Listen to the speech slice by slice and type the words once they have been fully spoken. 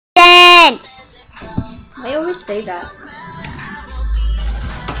I always say that.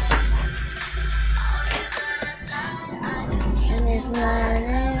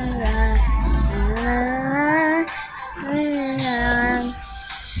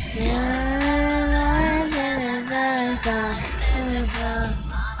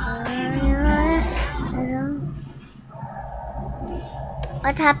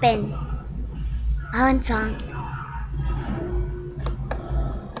 What happened? One song.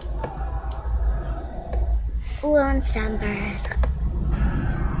 Ulan sambar.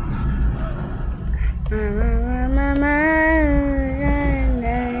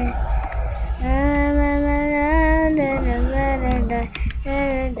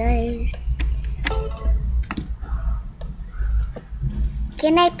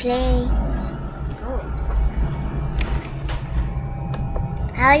 Can I play?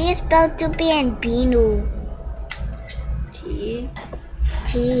 How do you spell Tupi and Binu? T.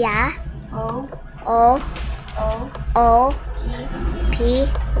 T, yeah. O. O. O. O. P.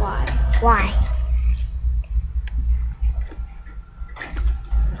 Y. Y.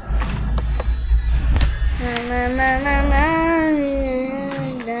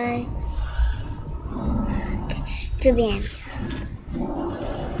 Tupi.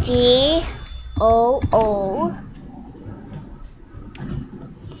 T. O. O.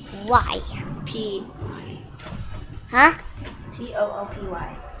 Y. P. Huh?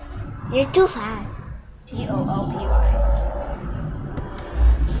 T-O-O-P-Y. You're too fast. T-O-O-P-Y.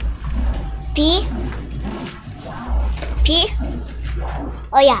 P. P.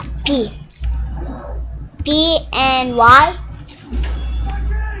 Oh yeah, P. P and Y.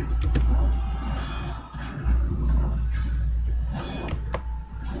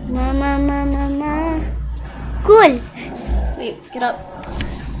 Mama. Cool. Wait, get up.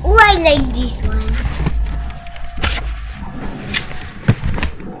 Oh, I like this one.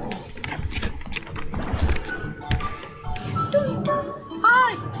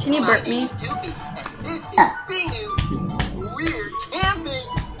 Hi. Can you burp me? My name is Tupi, and this is Binu. We're camping.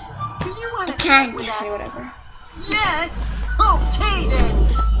 Do you want to can't. camp with Okay, us? whatever. Yes. Okay then.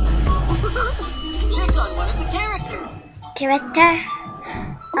 Click on one of the characters. Character.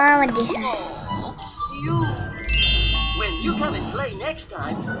 Oh, this one. Oh, cute. When you come and play next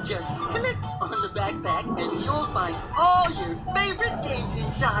time, just click on the backpack and you'll find all your favorite games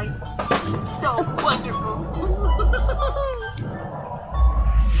inside. So wonderful.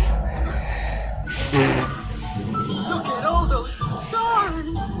 Look at all those stars.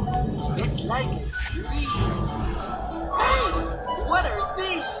 It's like a dream. Hey, what are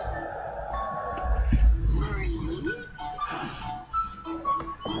these? Really?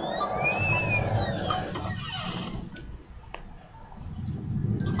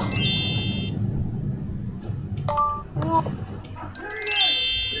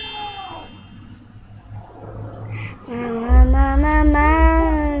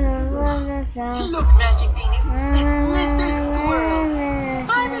 Look, Magic Beanie, it's Mr. Squirrel.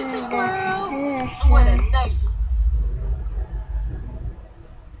 Hi, Mr. Squirrel. What a nice...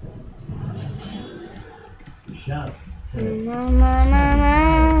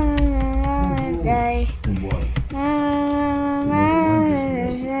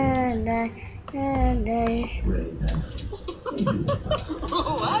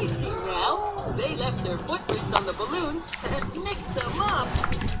 Oh, I see now. They left their footprints on the balloons and mixed them up.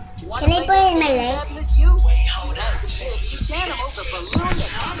 Can I put it in my legs?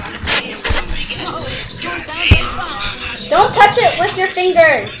 Don't touch it with your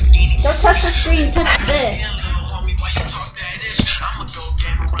fingers. Don't touch the screen. Touch this.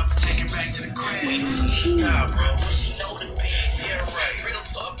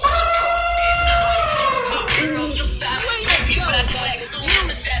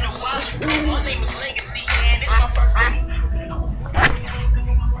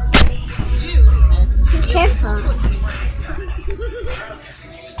 Careful.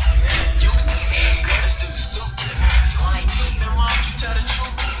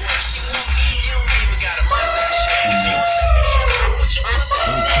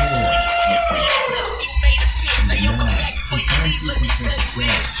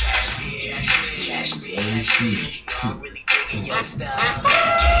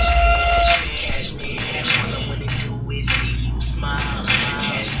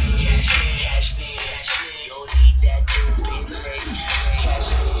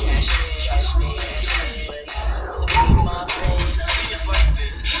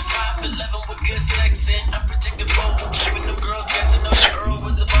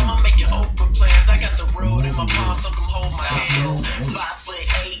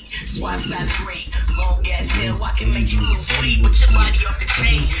 SWAT size great, long ass hair, I can make you lose weight, but your body off the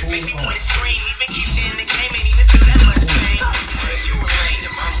chain, make me wanna scream, even keep you in the game.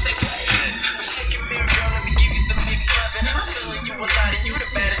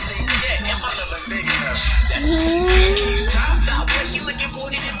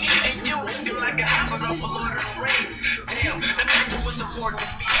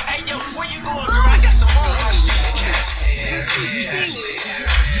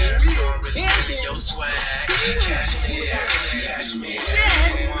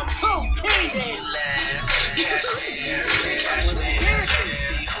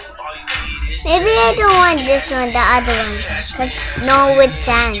 Maybe I don't want this one, the other one. Cause no with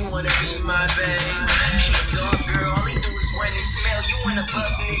sand. I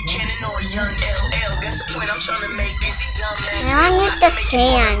want with the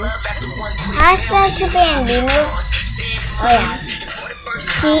sand. How's that to be in Dino? Oh yeah.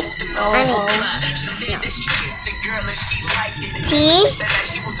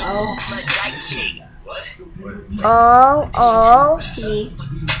 See?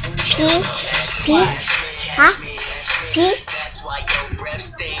 P, huh? P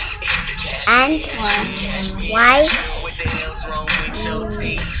and Y.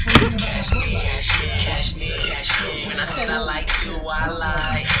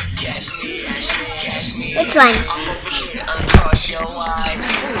 Which one?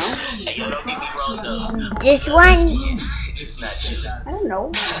 This one? I don't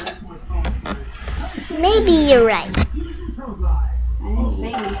know. Maybe you're right. I didn't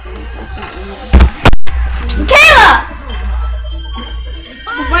say anything. Michaela!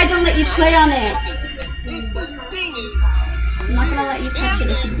 This is why I don't let you play on it. I'm not gonna let you touch it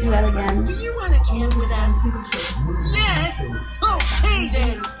if you do that again. Do you want to camp with us? Yes! Okay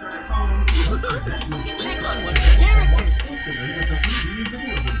then! Click on one of the characters.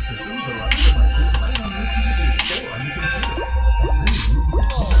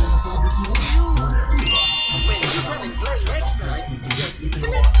 When you come and play next time, just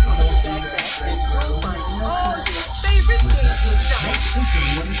click on the backpack and you'll find all your favorite games inside.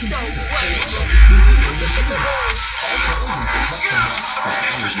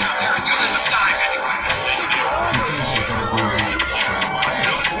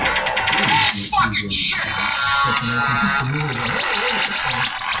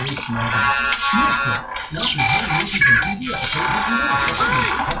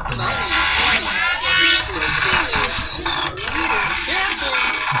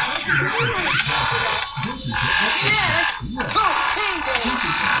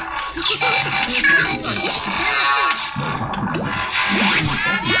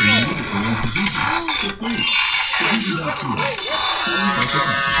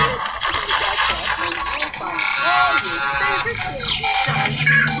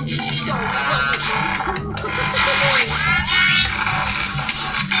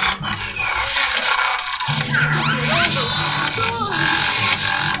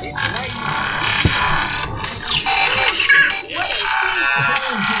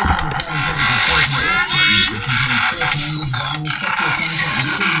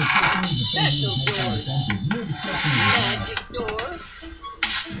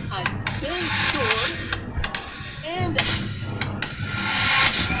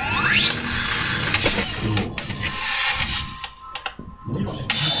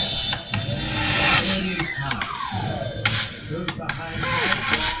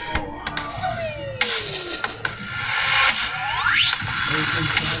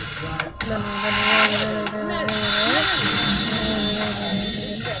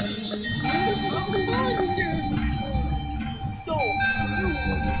 So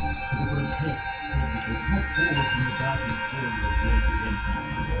wonderful!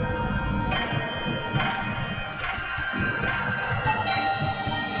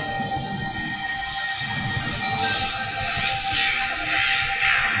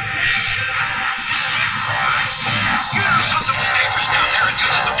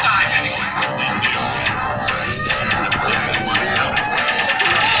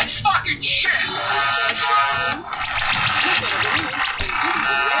 Fucking shit!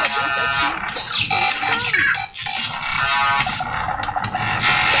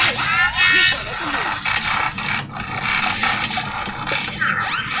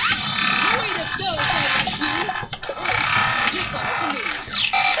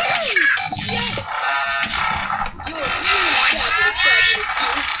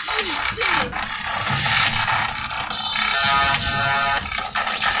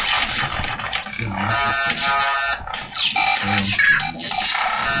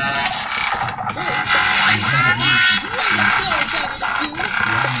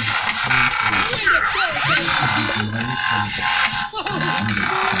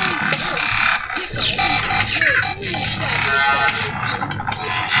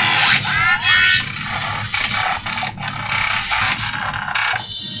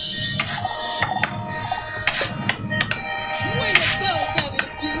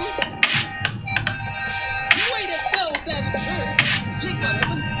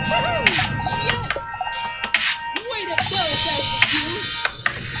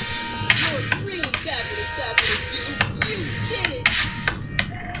 You're really fabulous, you. You did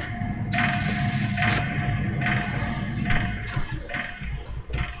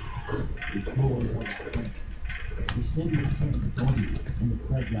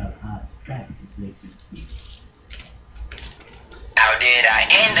did I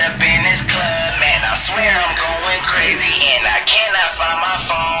end up in this club? Man, I swear I'm going crazy, and I cannot find my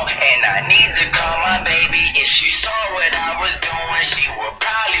phone, and I need to call my baby. If she saw what I was doing, she would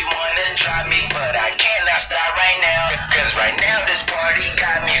probably wanna drop me, but I cannot stop right now, cause right now this party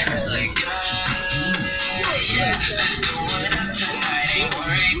got me feeling good. Yeah, let's do it up tonight, ain't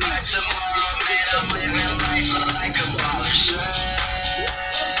worried about tomorrow, man. I'm living life like a baller should. Yeah,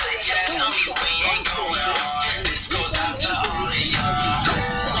 tell me we ain't going hard. This goes out to all of y'all.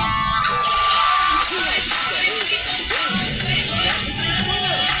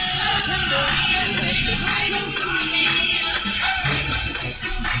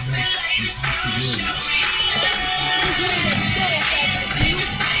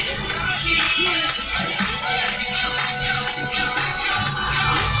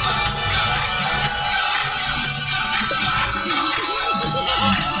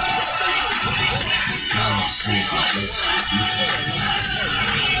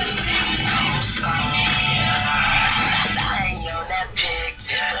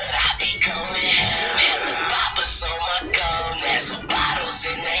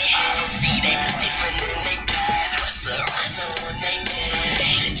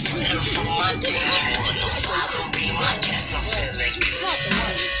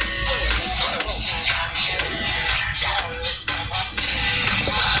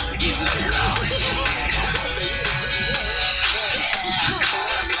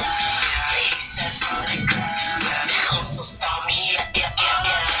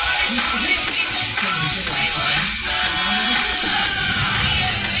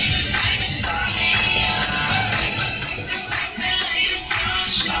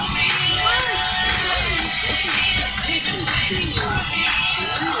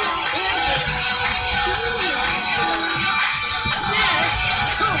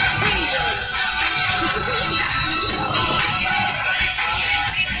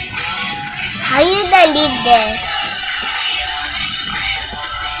 How you delete this?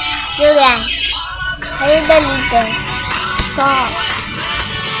 Julian, how you delete this? Stop.